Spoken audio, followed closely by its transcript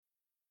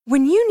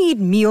When you need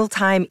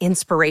mealtime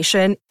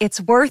inspiration,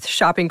 it's worth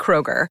shopping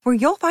Kroger, where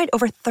you'll find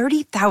over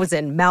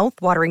 30,000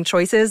 mouth-watering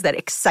choices that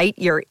excite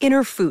your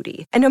inner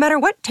foodie. And no matter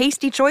what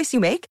tasty choice you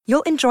make,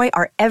 you'll enjoy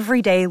our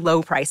everyday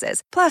low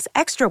prices, plus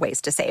extra ways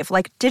to save,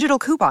 like digital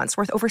coupons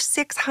worth over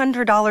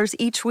 $600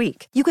 each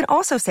week. You can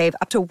also save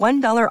up to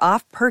 $1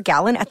 off per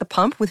gallon at the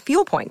pump with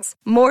fuel points.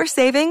 More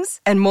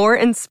savings and more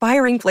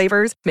inspiring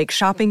flavors make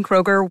shopping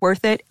Kroger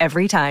worth it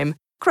every time.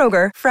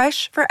 Kroger,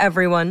 fresh for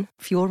everyone.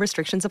 Fuel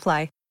restrictions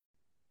apply.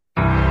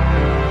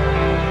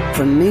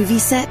 From movie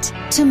set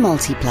to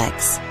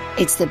multiplex,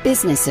 it's the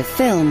business of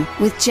film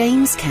with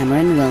James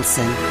Cameron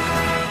Wilson.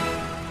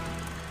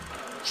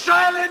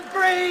 Silent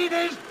breed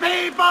is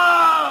people!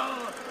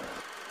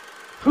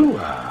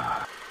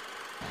 Hoo-ah.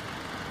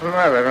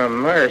 Mother of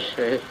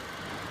mercy.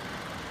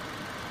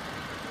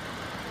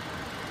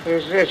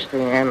 Is this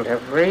the end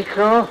of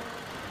Rico?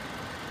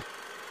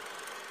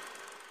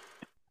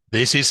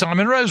 This is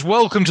Simon Rose.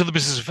 Welcome to the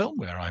Business of Film,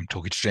 where I'm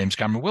talking to James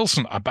Cameron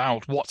Wilson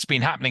about what's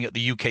been happening at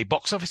the UK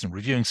box office and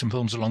reviewing some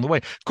films along the way.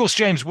 Of course,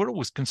 James, we're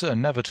always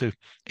concerned never to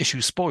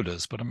issue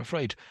spoilers, but I'm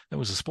afraid there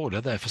was a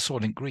spoiler there for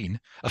Soylent Green,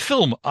 a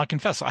film, I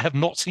confess, I have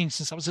not seen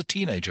since I was a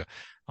teenager.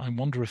 I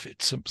wonder if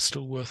it's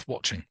still worth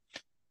watching.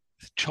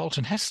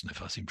 Charlton Heston,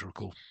 if I seem to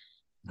recall.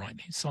 Right,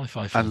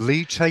 sci-fi film. And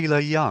Lee Taylor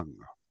Young.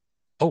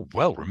 Oh,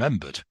 well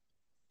remembered.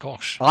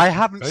 Gosh. I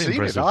haven't seen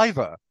impressive. it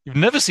either. You've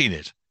never seen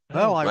it?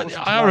 No,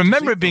 I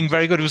remember it being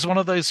very good. It was one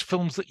of those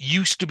films that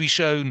used to be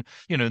shown,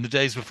 in the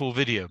days before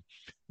video,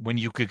 when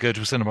you could go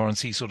to a cinema and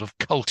see sort of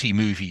culty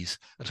movies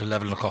at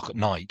 11 o'clock at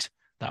night.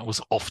 That was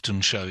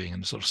often showing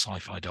in a sort of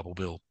sci-fi double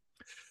bill.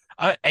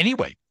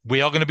 Anyway,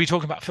 we are going to be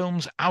talking about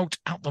films out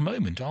at the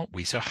moment, aren't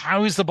we? So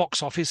how is the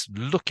box office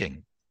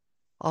looking?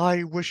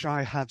 I wish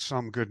I had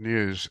some good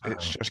news.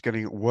 It's just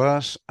getting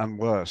worse and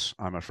worse,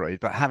 I'm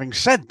afraid. But having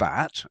said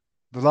that,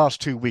 the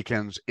last 2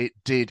 weekends, it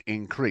did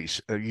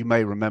increase. You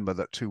may remember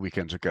that 2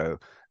 weekends ago,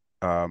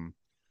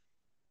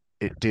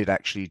 it did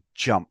actually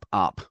jump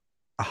up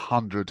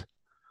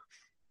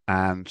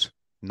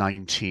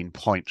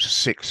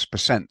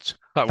 119.6%.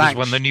 That was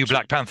when the new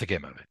Black Panther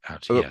came out,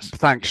 yes.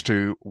 Thanks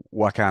to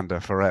Wakanda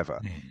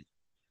Forever.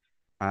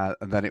 And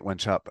then it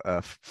went up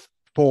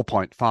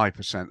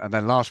 4.5%, and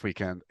then last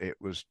weekend it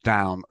was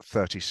down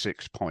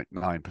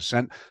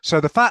 36.9%. So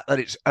the fact that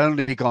it's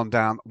only gone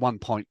down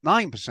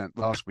 1.9%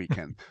 last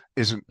weekend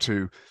isn't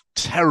too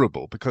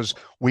terrible, because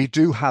we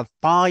do have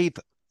five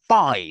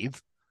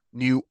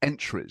new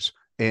entries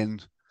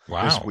in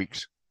this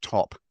week's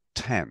top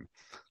 10.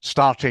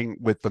 Starting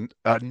with the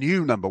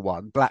new number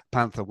one, Black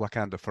Panther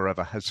Wakanda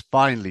Forever has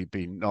finally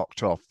been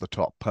knocked off the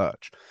top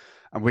perch.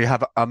 And we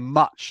have a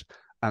much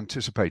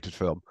anticipated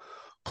film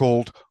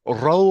called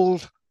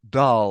Roald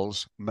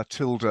Dahl's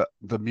Matilda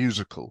the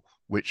Musical,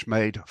 which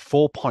made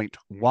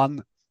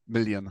 £4.1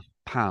 million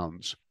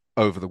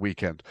over the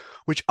weekend,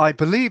 which I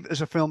believe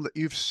is a film that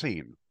you've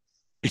seen.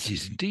 It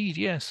is indeed,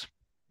 yes.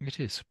 It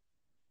is.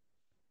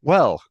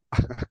 Well,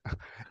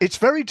 it's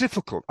very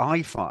difficult,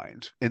 I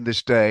find, in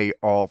this day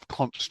of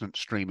constant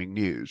streaming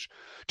news,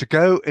 to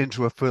go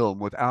into a film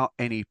without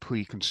any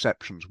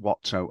preconceptions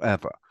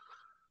whatsoever.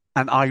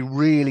 And I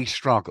really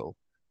struggle.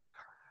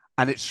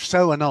 And it's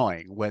so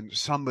annoying when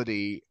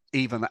somebody,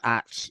 even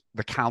at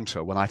the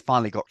counter, when I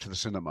finally got to the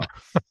cinema,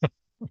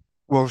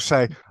 will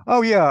say,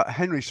 "Oh yeah,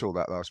 Henry saw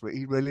that last week.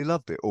 He really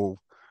loved it." Or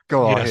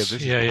go, "Oh, yes,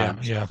 here,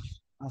 this yeah.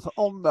 I thought,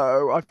 "Oh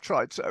no, I've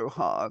tried so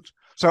hard."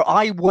 So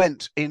I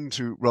went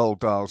into Roald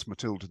Dahl's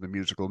Matilda the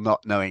Musical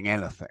not knowing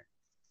anything.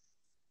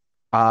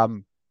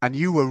 And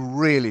you were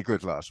really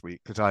good last week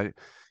because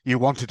you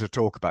wanted to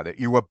talk about it.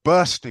 You were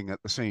bursting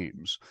at the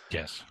seams.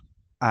 Yes.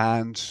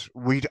 And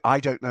I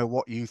don't know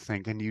what you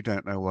think, and you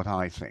don't know what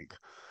I think.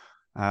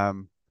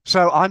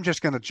 So I'm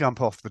just going to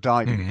jump off the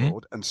diving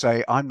board and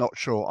say I'm not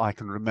sure I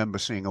can remember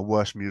seeing a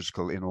worse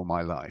musical in all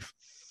my life.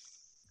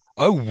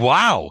 Oh,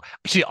 wow.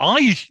 See,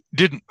 I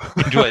didn't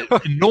enjoy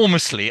it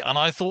enormously, and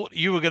I thought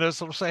you were going to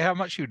sort of say how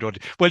much you enjoyed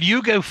it. Well,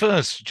 you go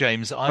first,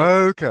 James.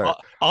 Okay.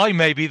 I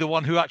may be the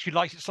one who actually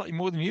liked it slightly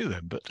more than you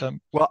then. But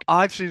Well,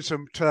 I've seen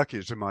some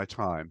turkeys in my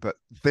time, but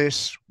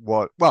this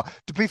was... Well,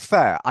 to be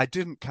fair, I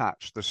didn't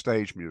catch the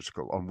stage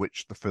musical on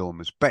which the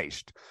film is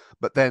based.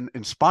 But then,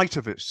 in spite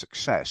of its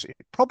success, it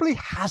probably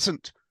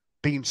hasn't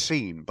been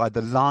seen by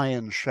the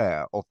lion's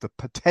share of the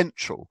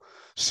potential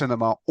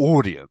cinema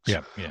audience,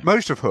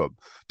 most of whom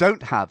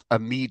don't have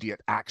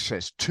immediate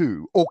access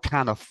to or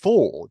can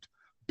afford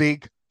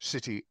big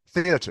city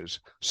theatres,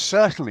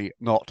 certainly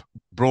not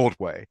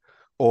Broadway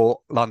or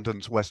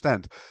London's West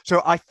End.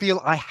 So I feel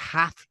I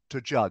have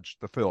to judge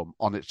the film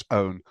on its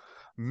own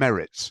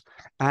merits,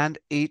 and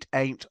it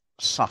ain't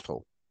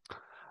subtle.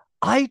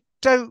 I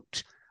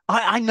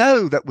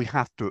know that we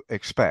have to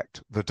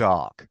expect the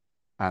dark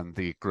and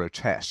the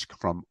grotesque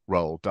from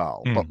Roald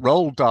Dahl. But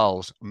Roald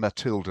Dahl's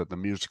Matilda the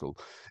Musical,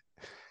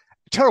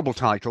 terrible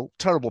title,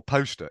 terrible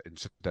poster,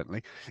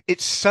 incidentally.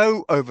 It's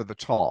so over the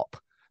top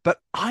that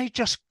I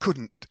just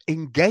couldn't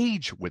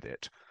engage with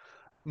it.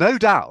 No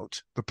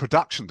doubt the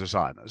production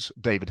designers,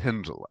 David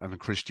Hindle and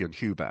Christian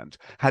Huband,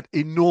 had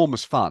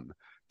enormous fun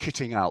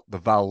kitting out the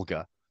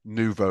vulgar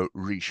nouveau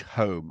riche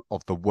home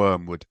of the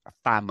Wormwood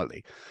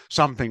family,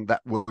 something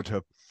that would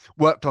have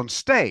worked on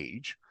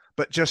stage,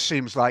 but just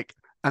seems like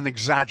an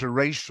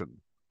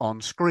exaggeration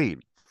on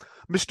screen.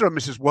 Mr. and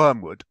Mrs.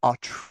 Wormwood are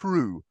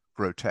true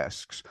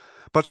grotesques,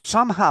 but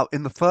somehow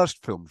in the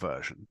first film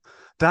version,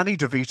 Danny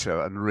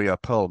DeVito and Rhea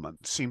Perlman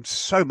seemed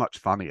so much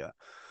funnier.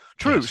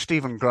 True, yes.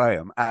 Stephen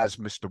Graham as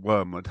Mr.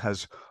 Wormwood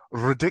has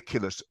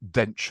ridiculous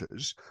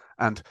dentures,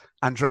 and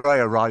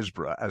Andrea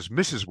Riseborough as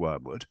Mrs.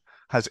 Wormwood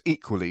has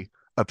equally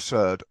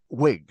absurd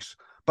wigs.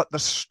 But the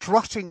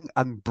strutting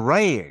and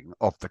braying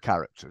of the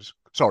caricatures,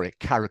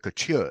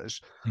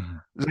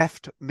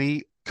 left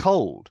me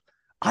cold.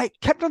 I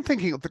kept on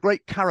thinking of the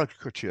great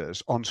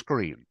caricatures on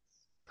screen,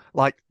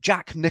 like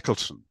Jack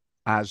Nicholson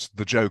as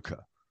the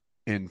Joker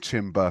in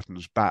Tim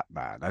Burton's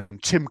Batman,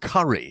 and Tim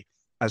Curry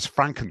as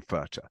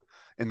Frankenfurter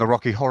in the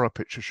Rocky Horror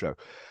Picture Show.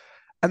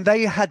 And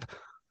they had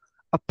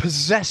a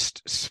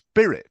possessed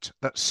spirit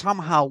that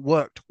somehow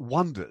worked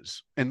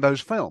wonders in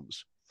those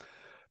films.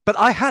 But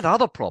I had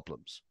other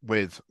problems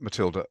with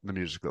Matilda the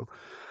musical.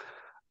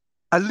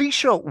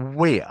 Alicia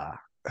Weir,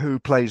 who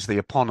plays the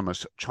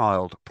eponymous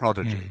child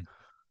prodigy,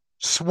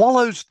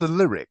 swallows the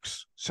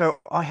lyrics, so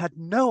I had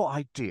no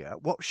idea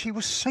what she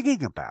was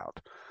singing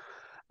about.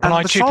 And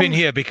I chip in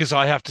here because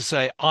I have to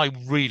say I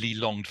really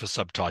longed for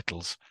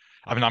subtitles.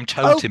 I mean, I'm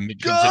told Tim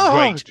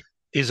Minchin's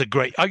is a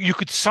great. You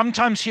could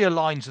sometimes hear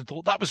lines and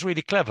thought that was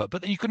really clever,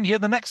 but then you couldn't hear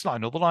the next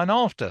line or the line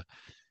after.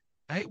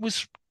 It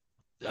was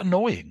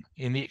annoying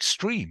in the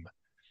extreme.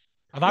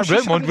 And I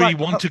don't really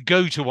want to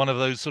go to one of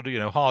those sort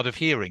of, hard of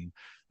hearing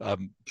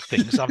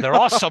things. I mean, there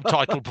are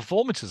subtitled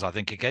performances, I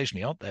think,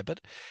 occasionally, aren't there?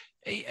 But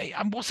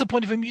and what's the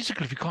point of a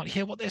musical if you can't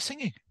hear what they're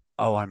singing?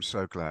 Oh, I'm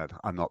so glad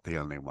I'm not the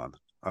only one.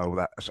 Oh,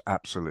 that's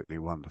absolutely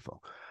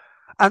wonderful.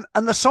 And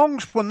the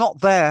songs were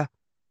not there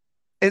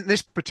in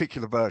this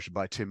particular version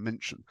by Tim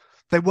Minchin.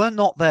 They were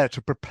not there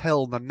to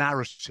propel the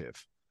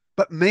narrative,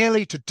 but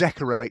merely to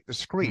decorate the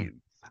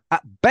screen.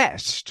 At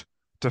best,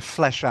 to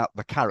flesh out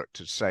the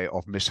characters, say,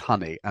 of Miss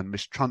Honey and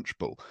Miss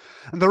Trunchbull.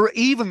 And there are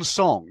even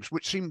songs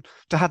which seem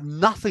to have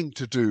nothing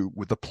to do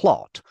with the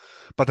plot,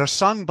 but are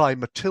sung by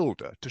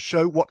Matilda to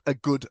show what a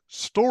good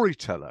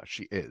storyteller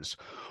she is.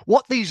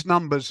 What these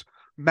numbers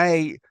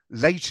may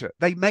later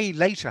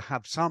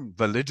have some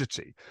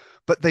validity,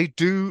 but they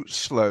do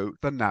slow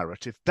the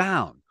narrative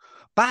down.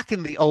 Back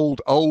in the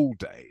old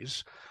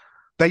days,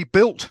 they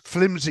built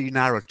flimsy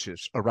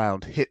narratives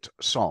around hit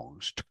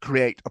songs to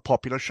create a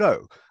popular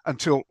show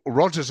until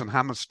Rodgers and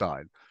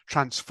Hammerstein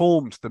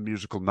transformed the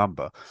musical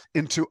number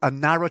into a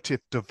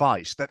narrative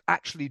device that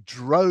actually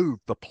drove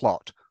the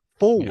plot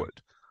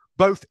forward,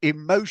 both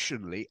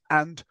emotionally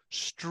and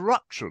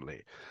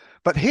structurally.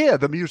 But here,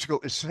 the musical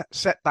is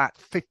set back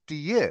 50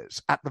 years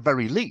at the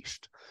very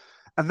least.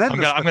 And then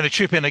I'm going to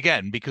chip in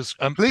again because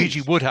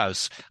P.G.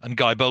 Wodehouse and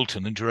Guy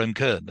Bolton and Jerome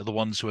Kern are the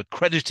ones who are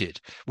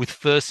credited with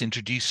first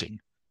introducing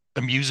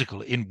a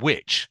musical in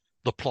which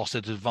the plot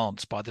had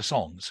advanced by the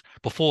songs.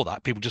 Before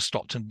that, people just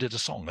stopped and did a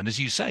song. And as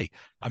you say,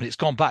 I mean, it's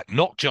gone back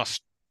not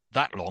just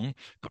that long,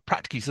 but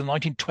practically to the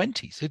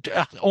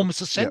 1920s,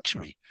 almost a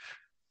century.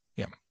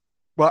 Yeah.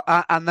 Well,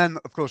 and then,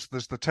 of course,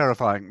 there's the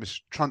terrifying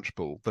Miss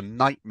Trunchbull, the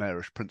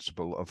nightmarish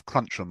principal of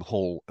Cruncham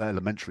Hall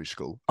Elementary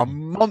School, a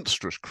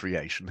monstrous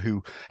creation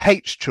who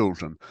hates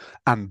children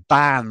and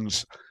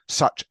bans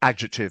such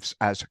adjectives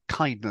as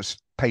kindness,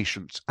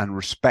 patience, and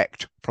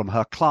respect from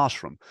her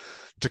classroom,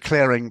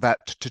 declaring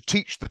that to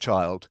teach the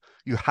child,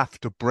 you have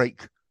to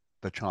break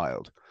the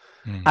child.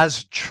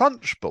 As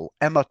Trunchbull,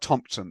 Emma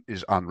Thompson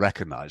is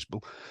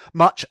unrecognizable,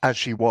 much as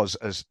she was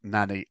as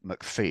Nanny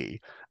McPhee,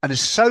 and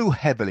is so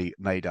heavily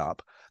made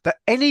up that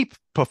any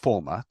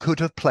performer could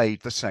have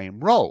played the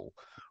same role,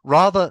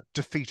 rather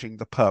defeating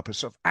the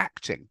purpose of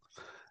acting.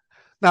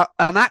 Now,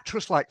 an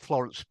actress like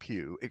Florence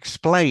Pugh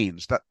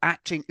explains that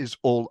acting is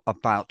all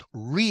about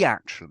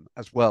reaction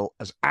as well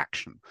as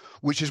action,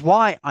 which is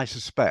why I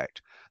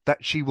suspect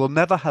that she will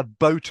never have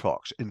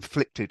Botox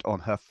inflicted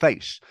on her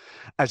face,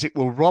 as it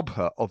will rob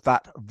her of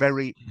that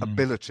very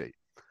ability.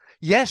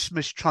 Yes,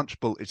 Miss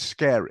Trunchbull is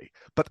scary,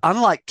 but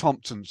unlike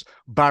Thompson's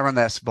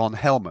Baroness von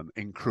Hellman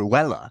in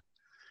Cruella,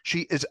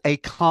 she is a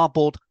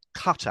cardboard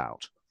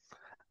cutout.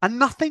 And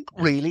nothing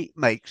really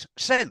makes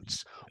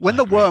sense. When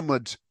the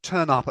Wormwoods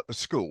turn up at the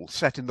school,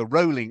 set in the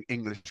rolling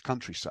English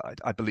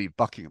countryside, I believe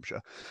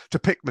Buckinghamshire, to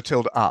pick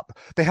Matilda up,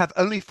 they have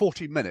only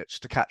 40 minutes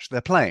to catch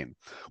their plane,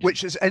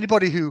 which, as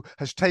anybody who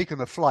has taken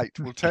a flight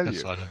will tell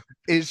you,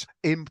 is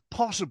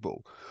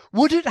impossible.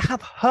 Would it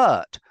have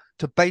hurt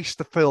to base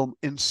the film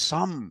in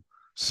some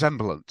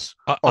semblance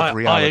of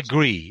reality? I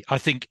agree. I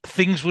think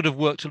things would have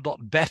worked a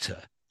lot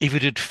better if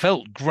it had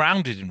felt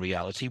grounded in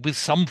reality with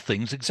some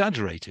things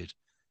exaggerated,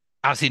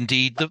 as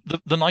indeed the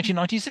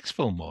 1996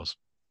 film was.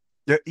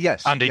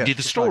 Yes. And indeed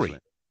the story.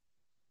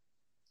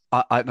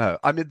 I know.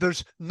 I mean,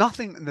 there's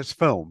nothing in this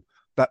film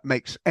that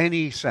makes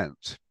any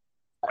sense.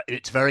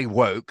 It's very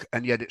woke,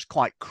 and yet it's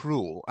quite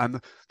cruel.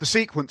 And the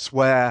sequence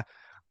where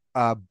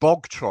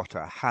bog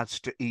trotter has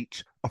to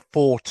eat a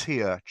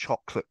 4-tier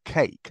chocolate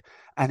cake,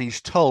 and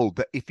he's told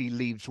that if he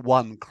leaves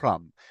one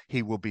crumb,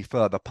 he will be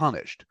further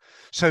punished.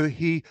 So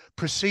he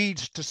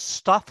proceeds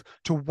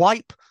to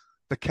wipe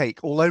the cake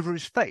all over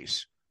his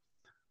face,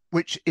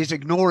 which is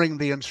ignoring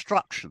the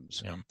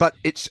instructions. Yeah. But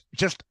it's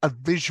just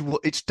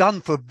it's done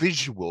for a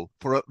visual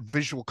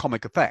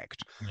comic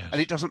effect. Yes.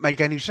 And it doesn't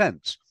make any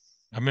sense.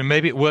 I mean,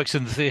 maybe it works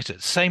in the theatre.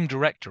 Same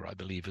director, I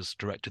believe, has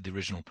directed the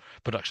original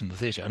production in the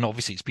theatre. And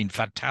obviously it's been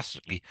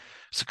fantastically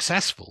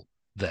successful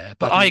there.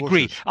 But I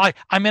agree.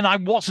 I mean, I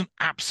wasn't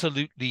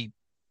absolutely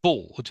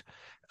bored.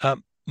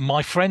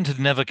 My friend had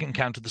never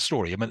encountered the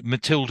story. I mean,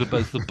 Matilda,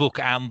 both the book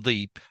and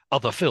the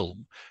other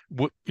film,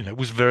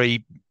 was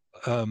very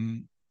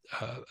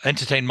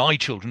entertained my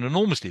children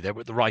enormously. They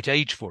were at the right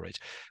age for it.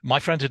 My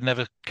friend had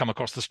never come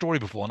across the story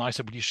before. And I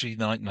said, well, you should see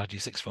the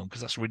 1996 film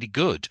because that's really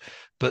good.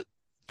 But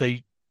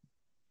they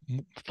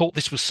thought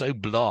this was so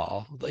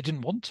blah that they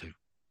didn't want to.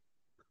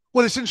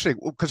 Well, it's interesting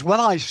because when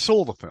I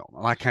saw the film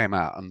and I came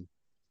out and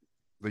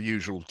the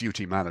usual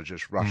duty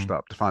managers rushed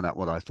up to find out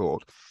what I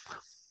thought,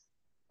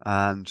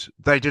 and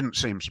they didn't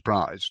seem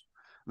surprised.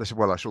 They said,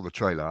 well, I saw the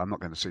trailer. I'm not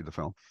going to see the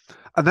film.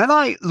 And then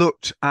I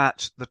looked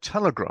at the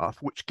Telegraph,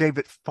 which gave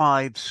it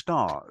 5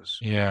 stars.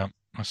 Yeah,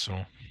 I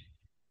saw.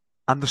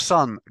 And the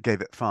Sun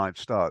gave it 5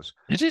 stars.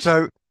 It is?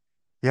 So,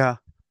 yeah.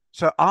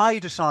 So I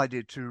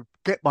decided to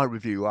get my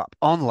review up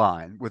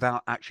online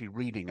without actually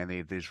reading any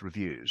of these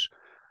reviews,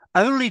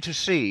 only to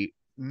see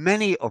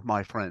many of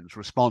my friends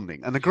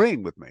responding and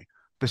agreeing with me.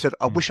 They said,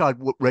 I wish I'd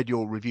read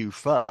your review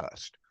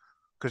first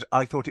because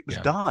I thought it was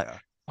dire.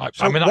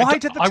 I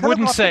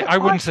wouldn't say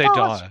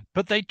dire,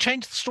 but they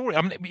changed the story.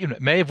 I mean,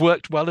 it may have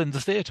worked well in the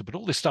theatre, but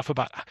all this stuff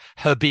about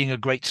her being a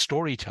great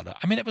storyteller,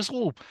 I mean, it was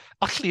all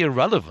utterly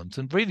irrelevant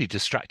and really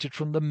distracted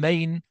from the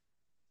main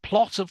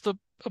plot of the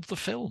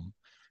film.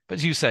 But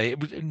as you say, it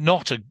was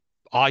not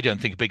I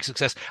don't think, a big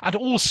success. And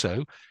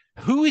also,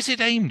 who is it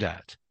aimed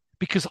at?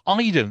 Because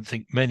I don't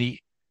think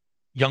many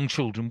young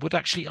children would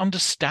actually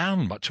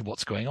understand much of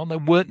what's going on. There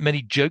weren't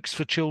many jokes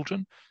for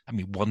children. I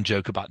mean, one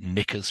joke about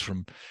knickers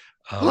from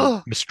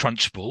Miss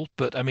Trunchbull,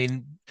 but I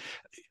mean,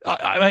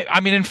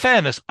 in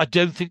fairness, I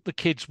don't think the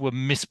kids were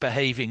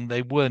misbehaving.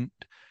 They weren't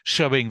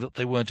showing that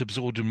they weren't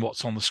absorbed in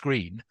what's on the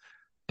screen,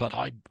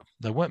 but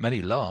there weren't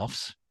many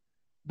laughs.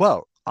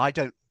 Well, I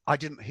didn't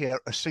hear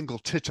a single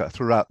titter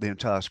throughout the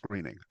entire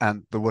screening,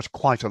 and there was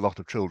quite a lot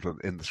of children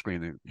in the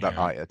screening that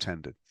I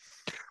attended.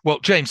 Well,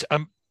 James,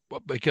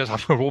 because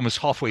we're almost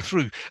halfway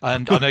through,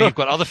 and I know you've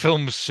got other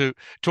films to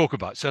talk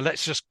about, so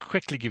let's just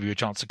quickly give you a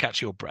chance to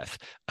catch your breath,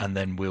 and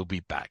then we'll be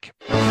back.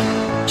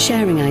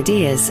 Sharing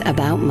ideas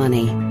about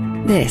money.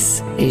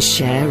 This is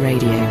Share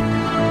Radio.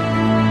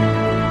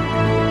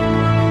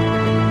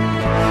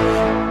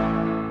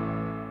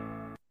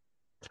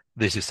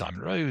 This is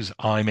Simon Rose.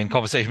 I'm in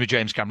conversation with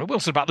James Cameron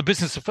Wilson about the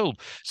business of film.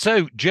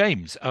 So,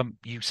 James,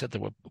 you said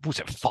there were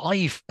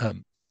 5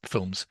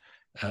 films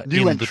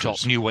new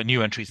entries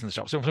in the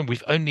top. So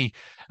we've only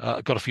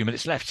got a few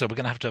minutes left, so we're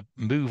going to have to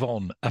move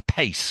on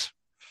apace.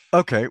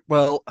 Okay,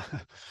 well,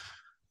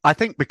 I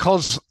think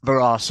because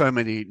there are so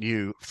many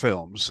new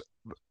films,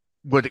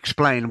 would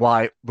explain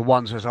why the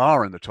ones that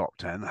are in the top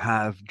 10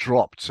 have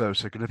dropped so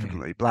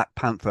significantly. Black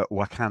Panther: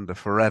 Wakanda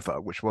Forever,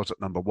 which was at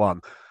number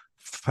 1,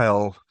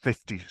 fell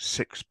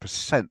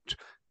 56%,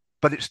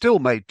 but it still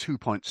made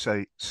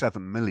 2.7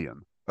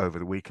 million over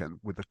the weekend,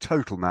 with a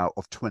total now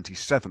of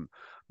 27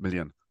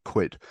 million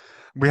quid.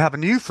 We have a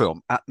new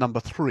film at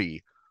number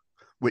 3,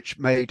 which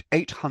made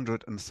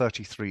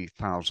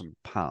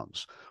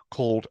 £833,000,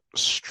 called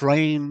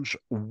Strange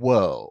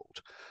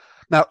World.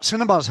 Now,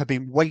 cinemas have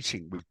been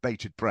waiting with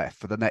bated breath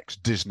for the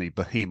next Disney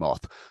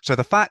behemoth. So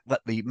the fact that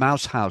the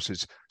Mouse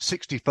House's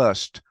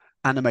 61st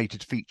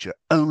animated feature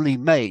only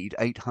made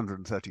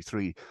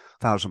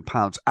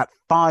 £833,000 at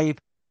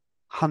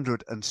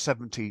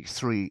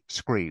 573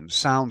 screens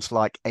sounds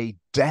like a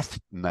death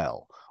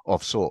knell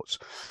of sorts.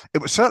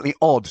 It was certainly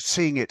odd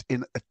seeing it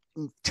in an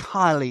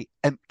entirely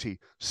empty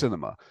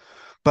cinema.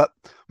 But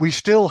we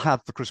still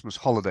have the Christmas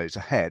holidays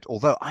ahead,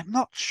 although I'm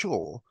not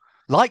sure,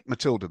 like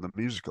Matilda the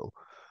musical,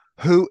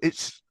 who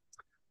its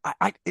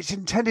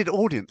intended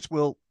audience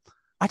will...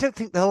 I don't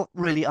think they'll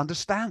really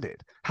understand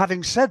it.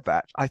 Having said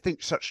that, I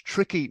think such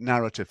tricky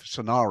narrative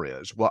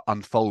scenarios were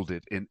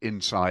unfolded in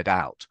Inside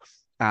Out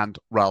and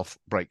Ralph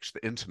Breaks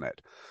the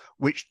Internet,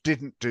 which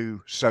didn't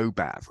do so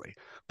badly.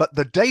 But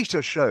the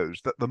data shows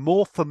that the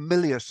more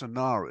familiar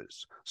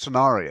scenarios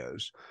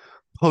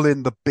pull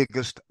in the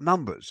biggest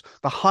numbers.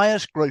 The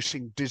highest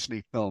grossing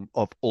Disney film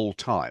of all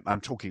time,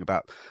 I'm talking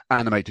about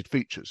animated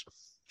features,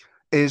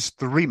 is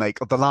the remake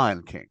of The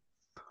Lion King,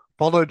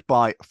 followed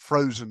by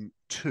Frozen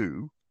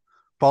 2,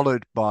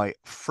 followed by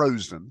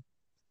Frozen,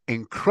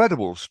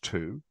 Incredibles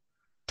 2,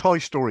 Toy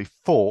Story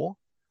 4,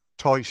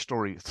 Toy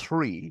Story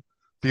 3,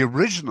 the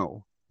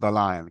original The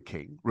Lion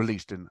King,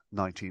 released in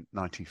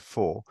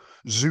 1994,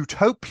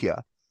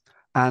 Zootopia,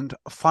 and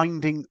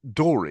Finding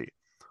Dory,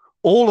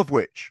 all of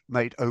which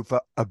made over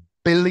 $1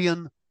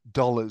 billion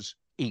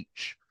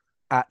each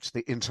at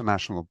the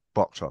international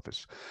box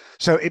office.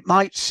 So it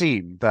might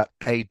seem that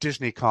a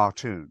Disney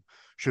cartoon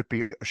should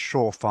be a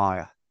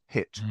surefire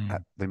hit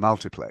at the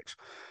multiplex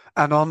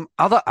and on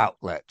other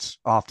outlets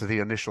after the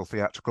initial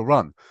theatrical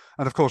run.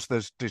 And of course,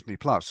 there's Disney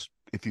Plus,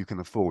 if you can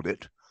afford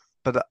it.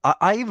 But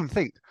I even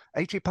think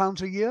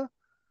 £80 a year,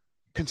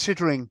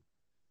 considering,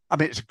 I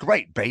mean, it's a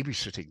great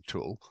babysitting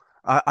tool.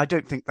 I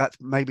don't think that's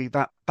maybe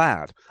that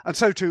bad. And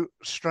so to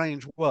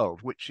Strange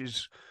World, which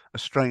is a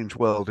strange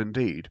world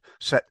indeed,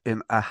 set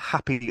in a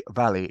happy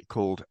valley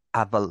called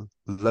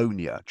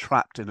Avalonia,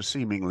 trapped in a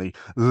seemingly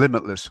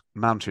limitless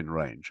mountain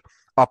range.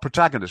 Our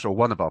protagonist, or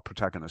one of our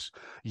protagonists,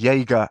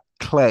 Jaeger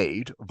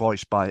Clade,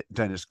 voiced by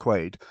Dennis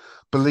Quaid,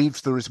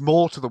 believes there is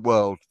more to the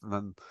world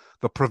than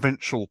the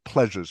provincial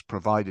pleasures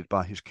provided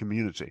by his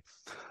community.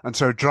 And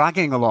so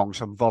dragging along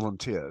some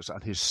volunteers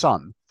and his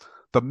son,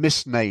 the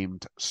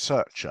misnamed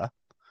Searcher,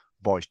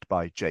 voiced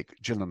by Jake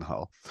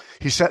Gyllenhaal,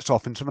 he sets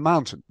off into the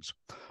mountains.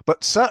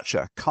 But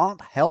Searcher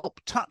can't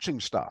help touching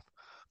stuff,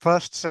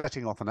 first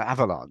setting off an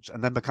avalanche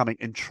and then becoming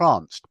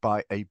entranced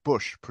by a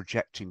bush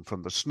projecting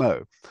from the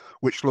snow,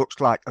 which looks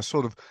like a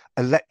sort of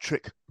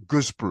electric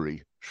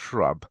gooseberry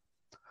shrub.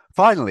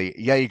 Finally,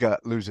 Jaeger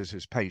loses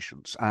his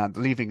patience and,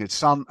 leaving his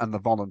son and the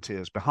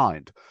volunteers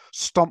behind,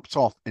 stomps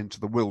off into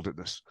the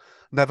wilderness,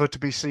 never to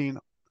be seen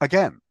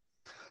again.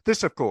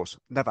 This, of course,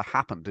 never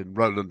happened in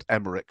Roland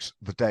Emmerich's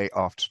The Day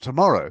After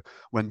Tomorrow,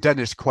 when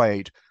Dennis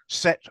Quaid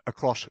set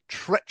across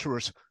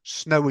treacherous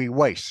snowy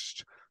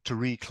wastes to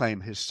reclaim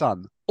his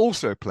son,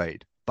 also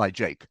played by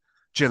Jake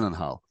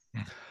Gyllenhaal.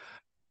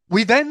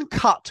 We then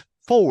cut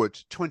forward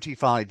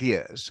 25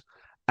 years,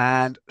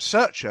 and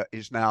Searcher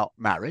is now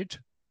married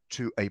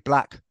to a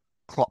black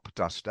crop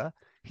duster.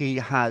 He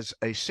has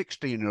a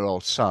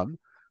 16-year-old son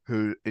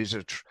who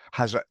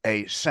has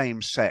a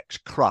same-sex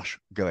crush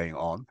going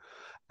on,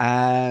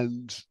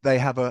 and they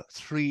have a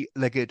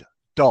 3-legged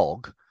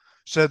dog.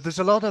 So there's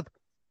a lot of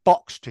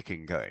box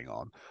ticking going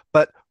on.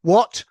 But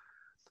what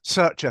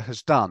Searcher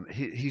has done,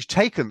 he's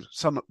taken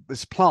some of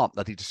this plant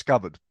that he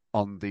discovered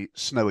on the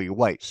snowy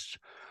wastes,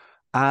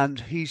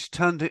 and he's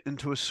turned it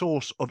into a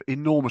source of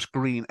enormous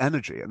green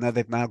energy. And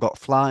they've now got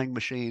flying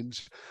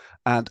machines,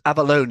 and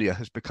Avalonia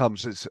has become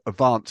this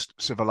advanced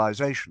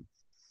civilization.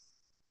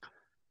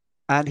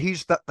 And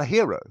he's the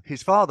hero.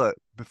 His father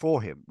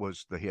before him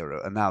was the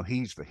hero, and now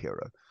he's the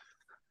hero.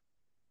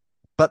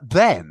 But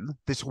then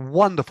this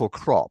wonderful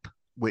crop,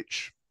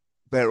 which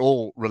they're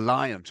all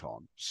reliant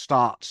on,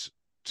 starts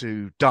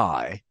to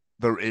die.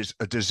 There is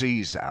a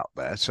disease out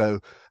there. So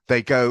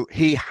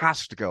he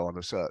has to go on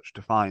a search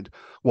to find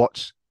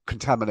what's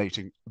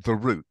contaminating the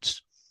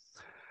roots.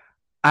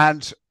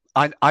 And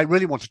I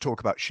really want to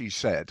talk about She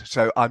Said.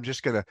 So I'm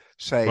just going to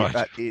say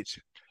that it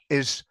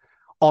is,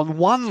 on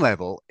one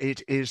level,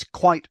 it is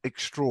quite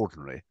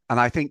extraordinary. And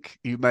I think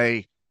you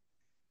may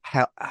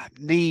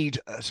need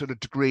a sort of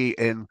degree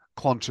in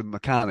quantum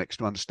mechanics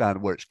to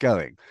understand where it's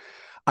going.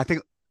 I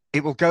think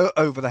it will go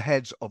over the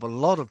heads of a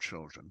lot of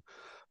children,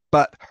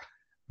 but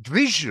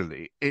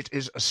visually it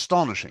is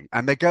astonishing.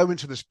 And they go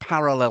into this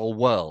parallel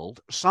world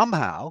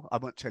somehow, I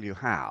won't tell you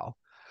how,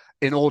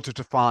 in order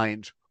to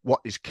find what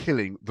is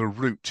killing the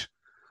root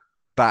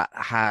that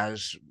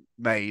has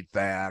made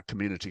their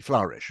community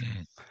flourish.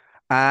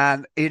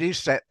 And it is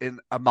set in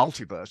a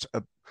multiverse.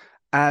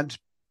 And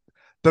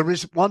there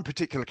is one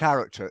particular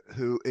character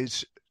who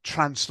is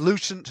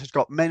translucent, has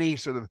got many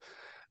sort of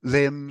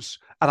limbs.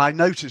 And I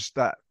noticed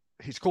that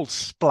he's called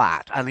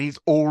Splat, and he's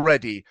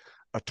already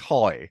a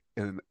toy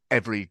in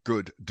every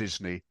good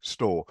Disney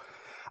store.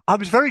 I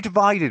was very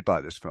divided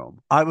by this film.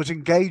 I was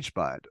engaged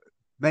by it,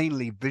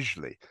 mainly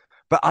visually,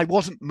 but I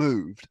wasn't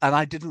moved and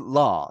I didn't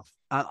laugh.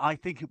 And I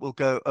think it will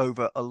go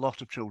over a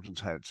lot of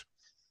children's heads.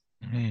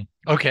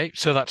 Okay,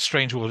 so that's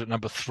Strange World at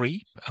number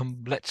 3.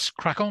 Let's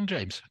crack on,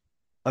 James.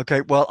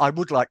 Okay, well, I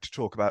would like to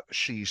talk about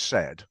She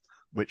Said,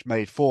 which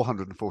made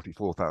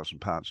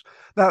 £444,000.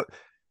 Now,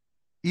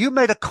 you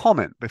made a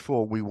comment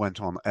before we went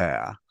on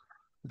air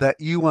that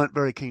you weren't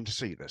very keen to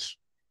see this.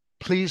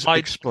 Please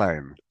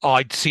explain.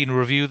 I'd seen a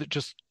review that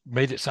just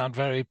made it sound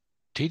very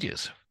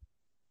tedious,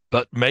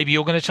 but maybe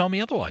you're going to tell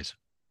me otherwise.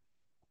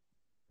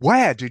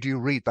 Where did you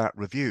read that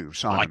review,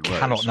 Simon I Rose?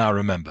 cannot now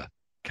remember.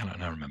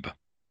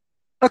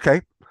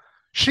 Okay.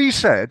 She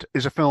Said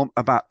is a film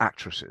about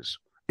actresses.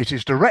 It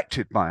is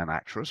directed by an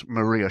actress,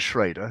 Maria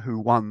Schrader, who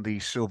won the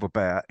Silver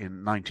Bear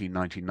in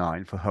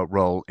 1999 for her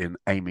role in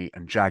Amy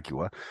and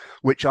Jaguar,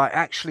 which I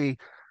actually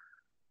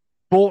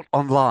bought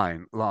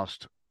online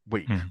last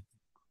week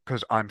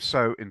because I'm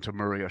so into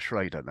Maria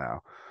Schrader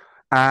now.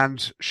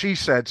 And She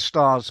Said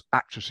stars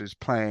actresses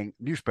playing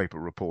newspaper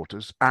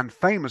reporters and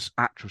famous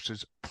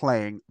actresses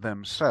playing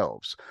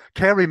themselves.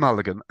 Carey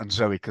Mulligan and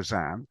Zoe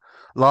Kazan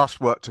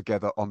last worked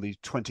together on the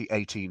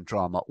 2018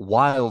 drama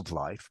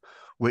Wildlife,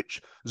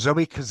 which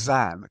Zoe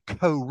Kazan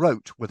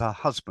co-wrote with her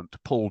husband,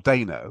 Paul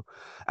Dano,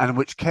 and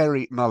which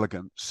Carey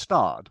Mulligan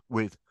starred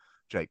with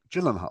Jake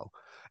Gyllenhaal.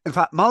 In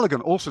fact,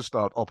 Mulligan also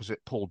starred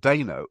opposite Paul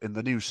Dano in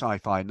the new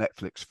sci-fi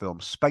Netflix film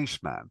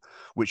Spaceman,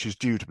 which is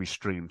due to be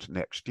streamed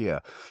next year.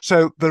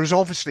 So there is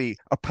obviously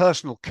a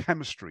personal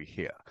chemistry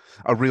here,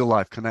 a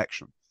real-life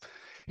connection.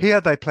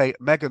 Here they play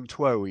Megan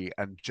Twohy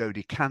and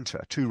Jodie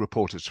Cantor, two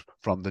reporters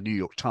from the New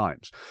York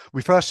Times.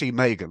 We first see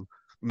Megan,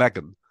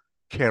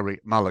 Carey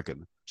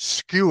Mulligan,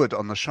 skewered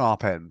on the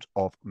sharp end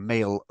of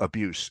male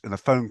abuse in a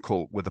phone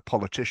call with a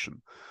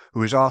politician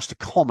who is asked to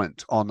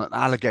comment on an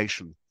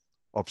allegation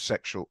of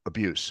sexual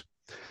abuse.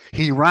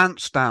 He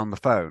rants down the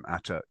phone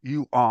at her,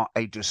 "You are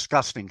a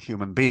disgusting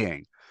human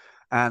being,"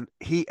 and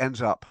he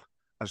ends up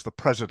as the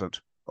president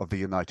of the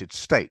United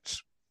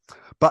States.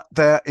 But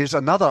there is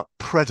another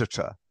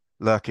predator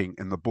lurking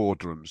in the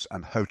boardrooms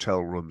and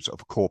hotel rooms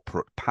of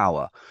corporate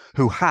power,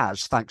 who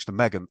has, thanks to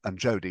Megan and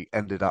Jodie,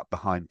 ended up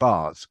behind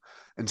bars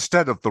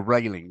instead of the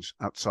railings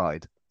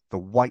outside the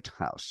White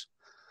House.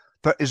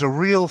 There is a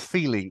real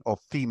feeling of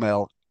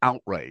female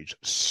outrage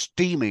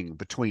steaming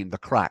between the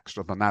cracks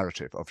of the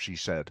narrative of She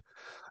Said,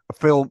 a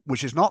film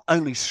which is not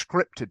only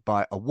scripted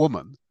by a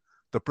woman,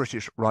 the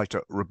British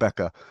writer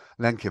Rebecca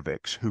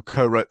Lenkiewicz, who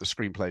co-wrote the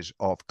screenplays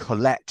of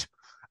Colette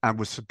and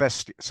with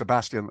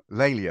Sebastian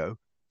Lelio,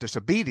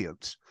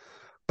 Disobedience,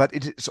 but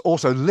it is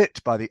also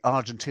lit by the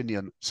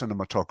Argentinian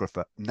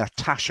cinematographer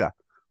Natasha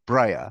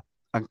Breyer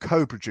and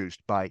co-produced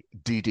by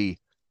Didi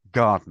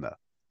Gardner.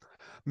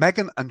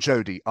 Megan and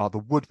Jodie are the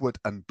Woodward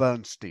and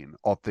Bernstein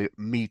of the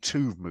Me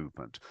Too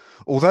movement.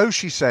 Although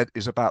She Said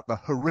is about the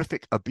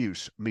horrific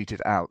abuse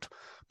meted out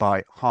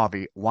by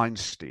Harvey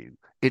Weinstein,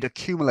 it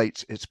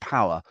accumulates its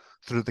power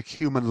through the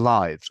human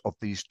lives of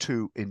these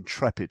two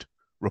intrepid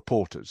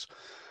reporters,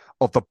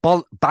 of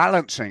the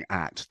balancing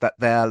act that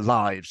their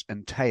lives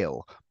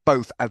entail,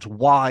 both as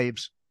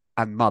wives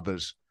and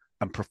mothers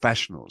and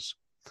professionals.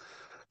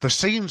 The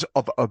scenes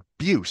of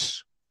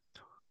abuse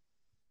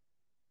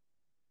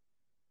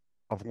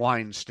of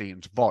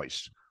Weinstein's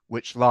voice,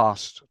 which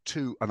lasts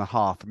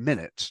 2.5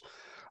 minutes,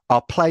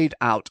 are played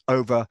out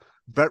over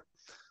the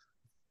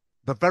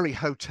very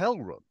hotel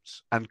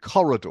rooms and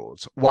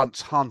corridors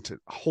once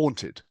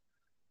haunted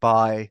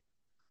by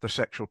the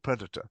sexual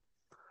predator.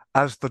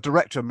 As the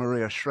director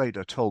Maria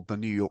Schrader told the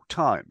New York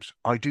Times,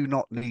 "I do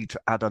not need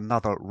to add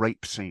another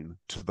rape scene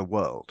to the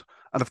world."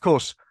 And of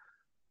course,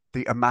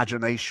 the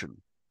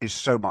imagination is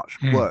so much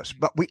worse,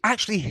 but we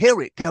actually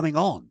hear it going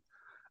on.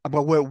 And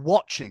while we're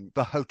watching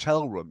the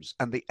hotel rooms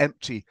and the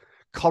empty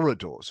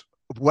corridors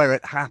where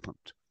it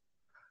happened,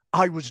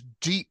 I was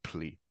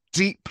deeply,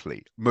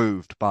 deeply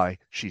moved by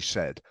She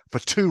Said for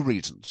two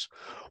reasons.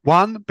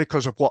 One,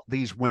 because of what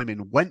these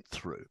women went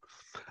through,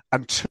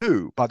 and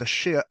two, by the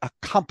sheer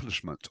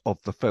accomplishment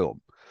of the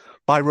film.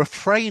 By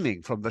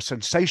refraining from the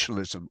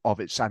sensationalism of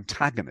its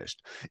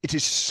antagonist, it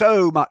is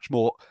so much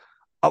more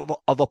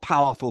of a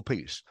powerful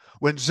piece.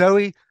 When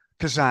Zoe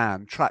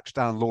Kazan tracks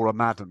down Laura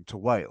Madden to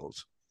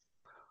Wales,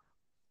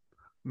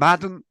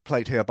 Madden,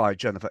 played here by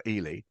Jennifer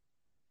Ely,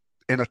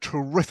 in a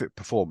terrific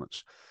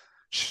performance.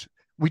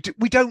 We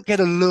don't get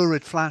a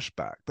lurid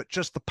flashback, but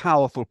just the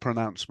powerful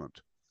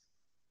pronouncement.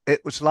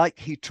 It was like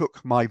he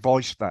took my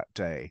voice that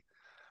day,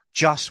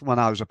 just when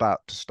I was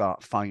about to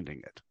start finding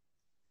it.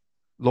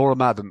 Laura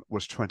Madden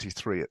was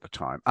 23 at the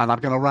time, and I'm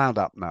going to round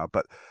up now,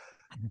 but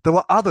there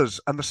were others,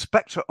 and the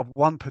spectre of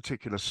one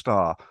particular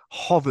star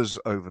hovers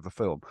over the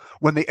film.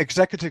 When the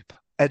executive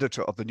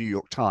editor of the New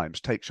York Times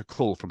takes a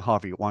call from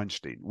Harvey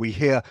Weinstein, we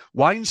hear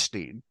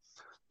Weinstein,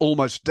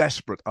 almost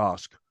desperate,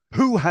 ask,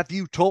 "Who have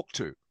you talked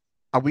to?"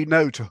 And we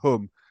know to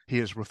whom he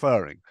is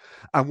referring.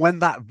 And when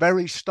that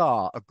very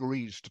star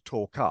agrees to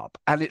talk up,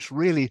 and it's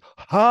really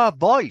her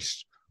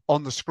voice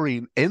on the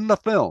screen in the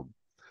film,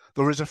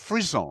 there is a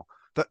frisson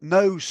that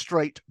no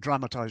straight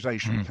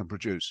dramatization can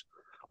produce.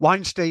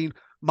 Weinstein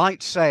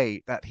might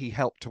say that he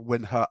helped to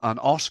win her an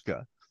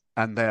Oscar,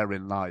 and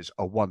therein lies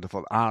a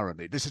wonderful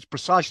irony. This is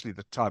precisely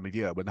the time of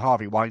year when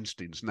Harvey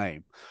Weinstein's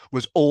name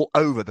was all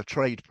over the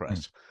trade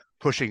press,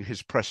 pushing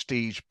his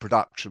prestige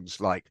productions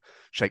like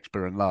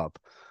Shakespeare in Love.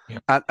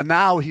 And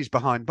now he's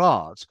behind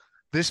bars.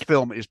 This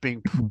film is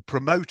being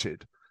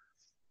promoted.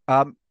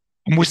 And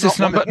was this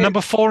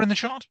number 4 in the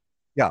chart?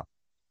 Yeah.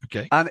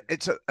 Okay. And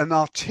it's an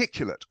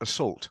articulate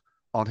assault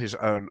on his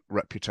own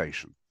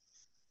reputation.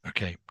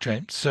 Okay,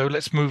 James. So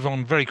let's move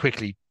on very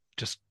quickly.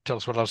 Just tell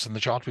us what else in the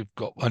chart. We've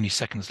got only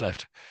seconds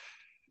left.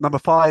 Number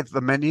 5,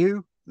 The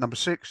Menu. Number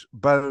 6,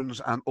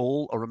 Bones and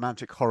All, a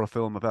romantic horror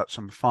film about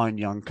some fine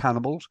young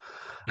cannibals.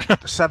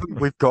 7,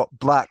 we've got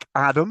Black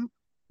Adam,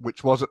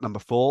 which was at number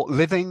 4.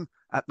 Living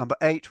at number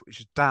 8,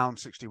 which is down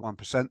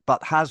 61%,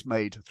 but has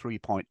made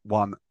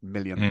 £3.1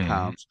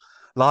 million.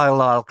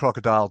 Lyle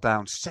Crocodile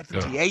down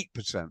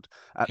 78%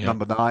 at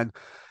number 9.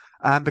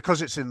 And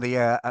because it's in the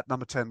air, at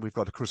number 10, we've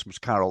got A Christmas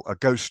Carol, a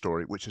ghost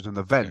story, which is an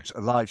event, a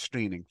live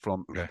streaming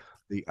from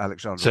the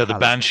Alexandra. So the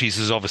Banshees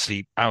is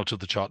obviously out of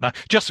the chart. Now,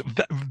 just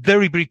a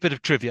very brief bit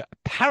of trivia.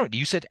 Apparently,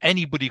 you said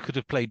anybody could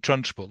have played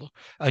Trunchbull,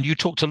 and you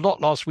talked a lot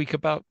last week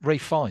about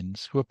Ralph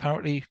Fiennes, who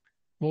apparently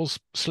was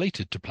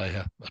slated to play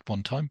her at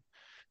one time.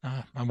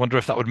 I wonder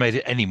if that would have made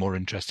it any more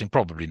interesting.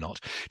 Probably not.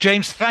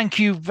 James, thank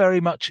you very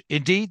much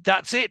indeed.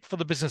 That's it for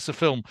the Business of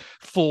Film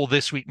for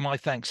this week. My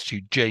thanks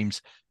to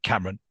James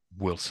Cameron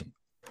Wilson.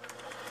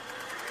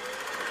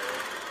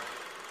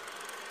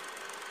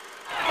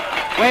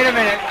 Wait a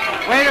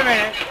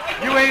minute.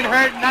 You ain't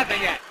heard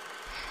nothing yet.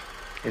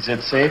 Is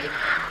it safe?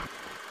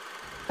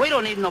 We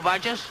don't need no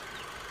badges.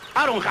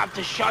 I don't have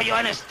to show you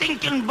any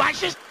stinking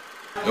badges.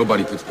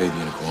 Nobody puts baby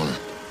in a corner.